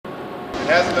It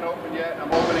hasn't been opened yet.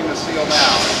 I'm opening the seal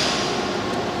now.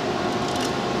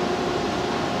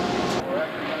 We're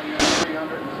actually going to use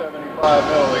 375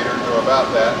 milliliters, or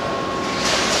about that.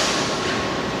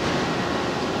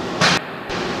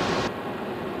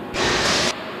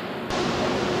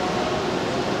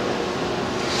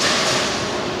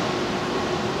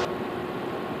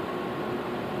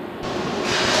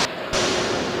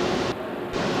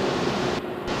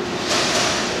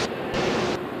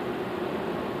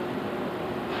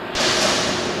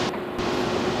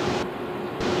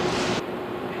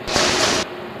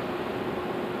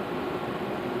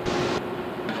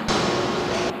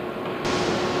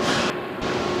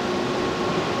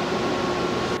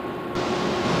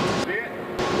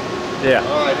 Yeah.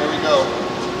 All right, here we go.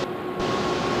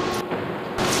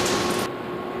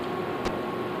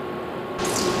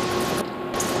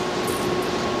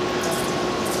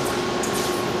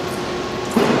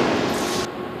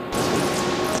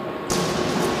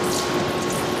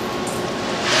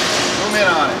 Zoom in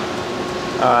on it.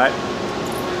 All right.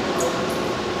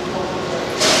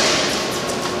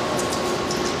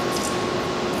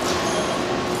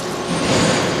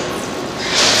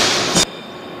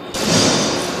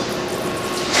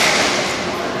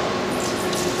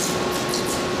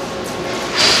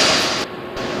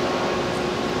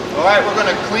 All right, we're going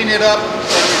to clean it up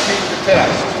and repeat the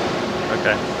test.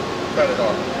 Okay. Cut it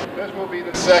off. This will be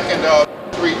the second of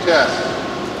 3 tests,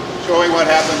 showing what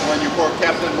happens when you pour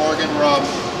Captain Morgan rum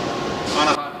on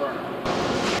a hot burner.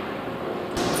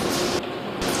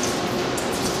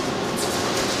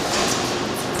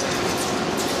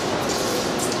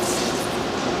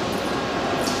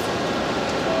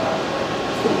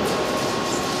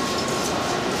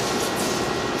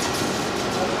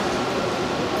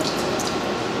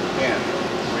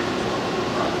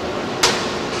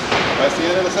 That's the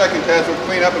end of the second test. We'll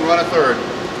clean up and run a third.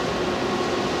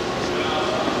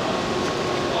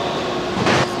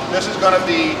 This is going to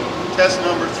be test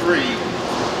number 3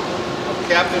 of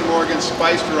Captain Morgan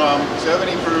spiced rum,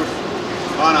 70 proof,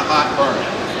 on a hot burner.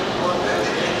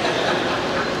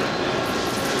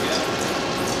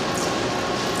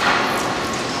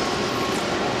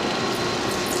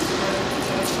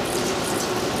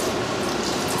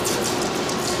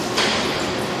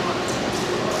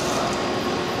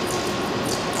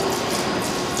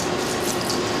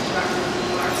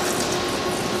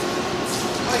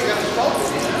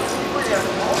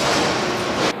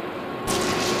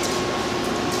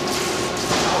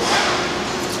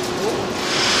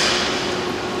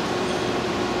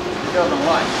 He doesn't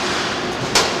like.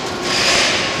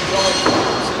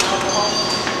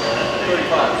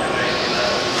 35.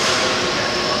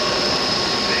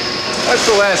 That's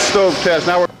the last stove test.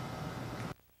 Now we're